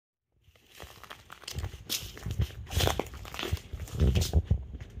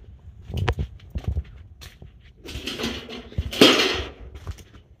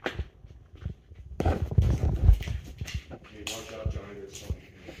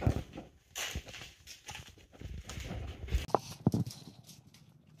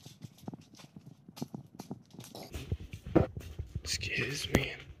Excuse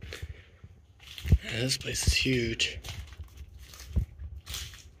me. Yeah, this place is huge.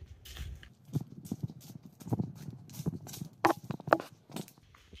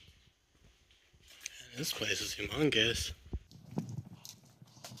 This place is humongous.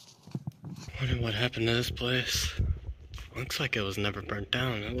 I wonder what happened to this place. Looks like it was never burnt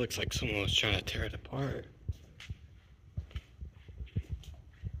down. It looks like someone was trying to tear it apart.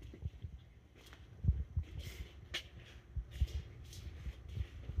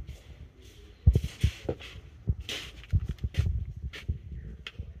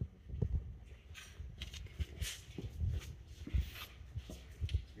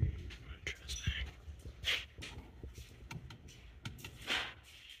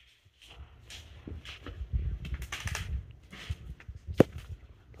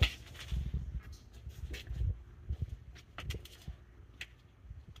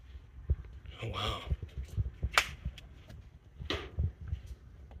 Oh, wow.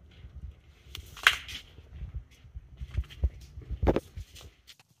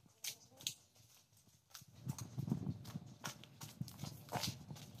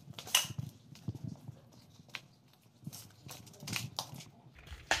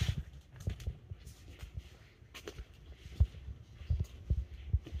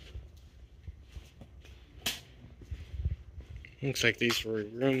 Looks like these were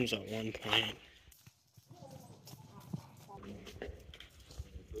rooms at one point.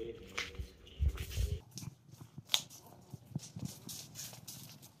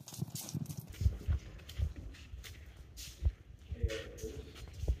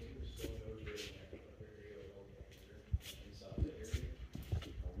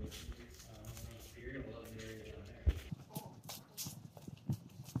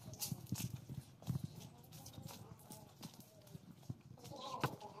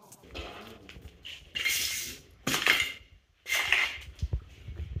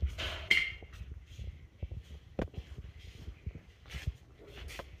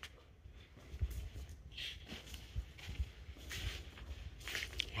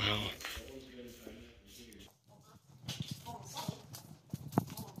 Wow.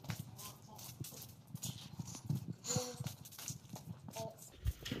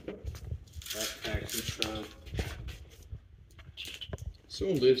 Taxi truck.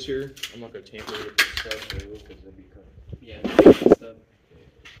 Someone lives here. I'm not gonna tamper with this stuff because that'd be kind of. Yeah, stuff.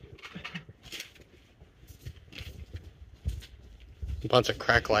 A bunch of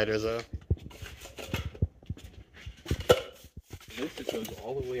crack lighters though. This just goes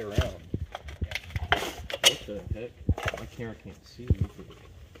all the way around. What the heck? My camera can't see.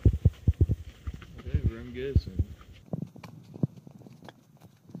 Whatever, I'm guessing.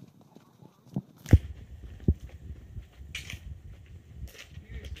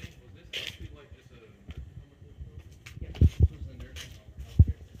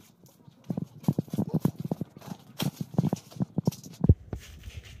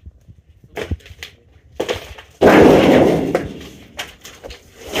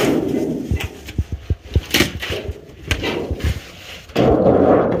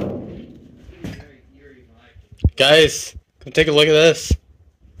 Guys, come take a look at this.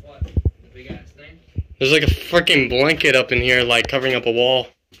 What? The big ass thing? There's like a freaking blanket up in here, like covering up a wall.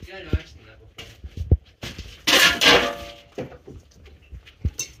 Yeah, I know, I've seen that before.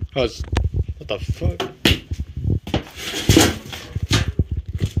 Oh, it's, what the fuck?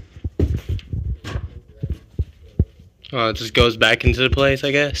 Oh, it just goes back into the place, I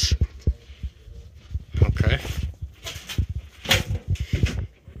guess. Okay.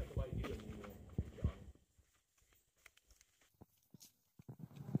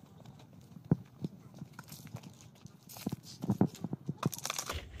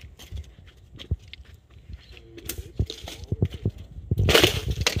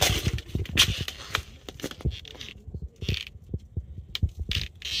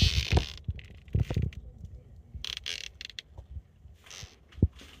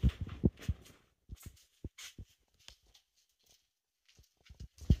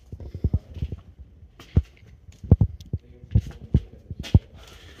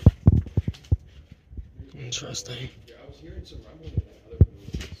 Interesting. Yeah, I was hearing some rumbling in that other building.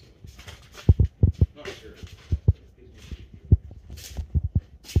 Not sure.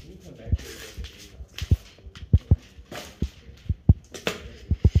 Can you come back here?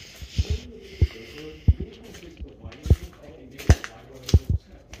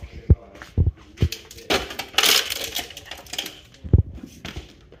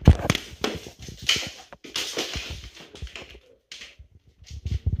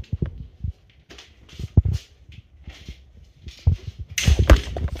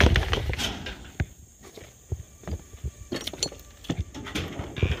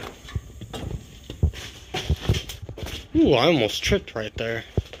 Ooh, I almost tripped right there.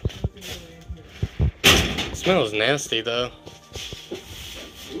 It smells nasty though.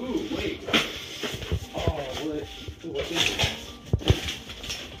 Ooh, wait. Oh, what is it?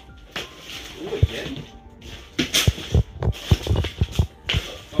 Ooh, again? What the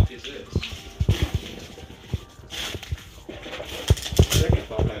fuck is this? Second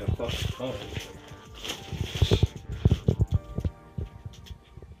thought I had a fucking phone.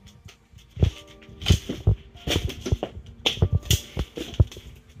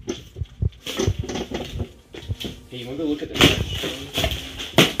 Hey, you wanna go look at the trash?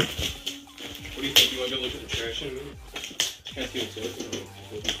 What do you think? You wanna go look at the trash in a minute? Can't see what's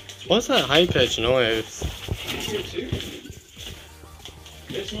open. What's that high pitched noise? Here too.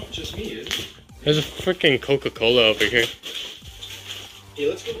 It's not just me, is it? There's a freaking Coca-Cola over here. Hey,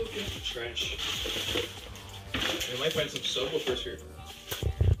 let's go look at the trash. We might find some subwoofers here.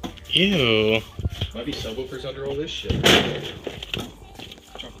 Ew. Might be subwoofers under all this shit.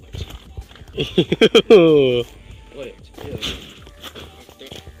 Chocolates. Ew. What? Ew.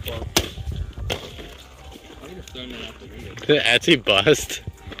 I need to throw them out the window. Did it actually bust?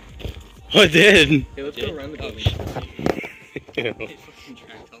 Oh, it did. Hey, let's go around the building. Ew. Hey, fucking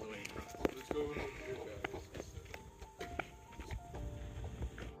track,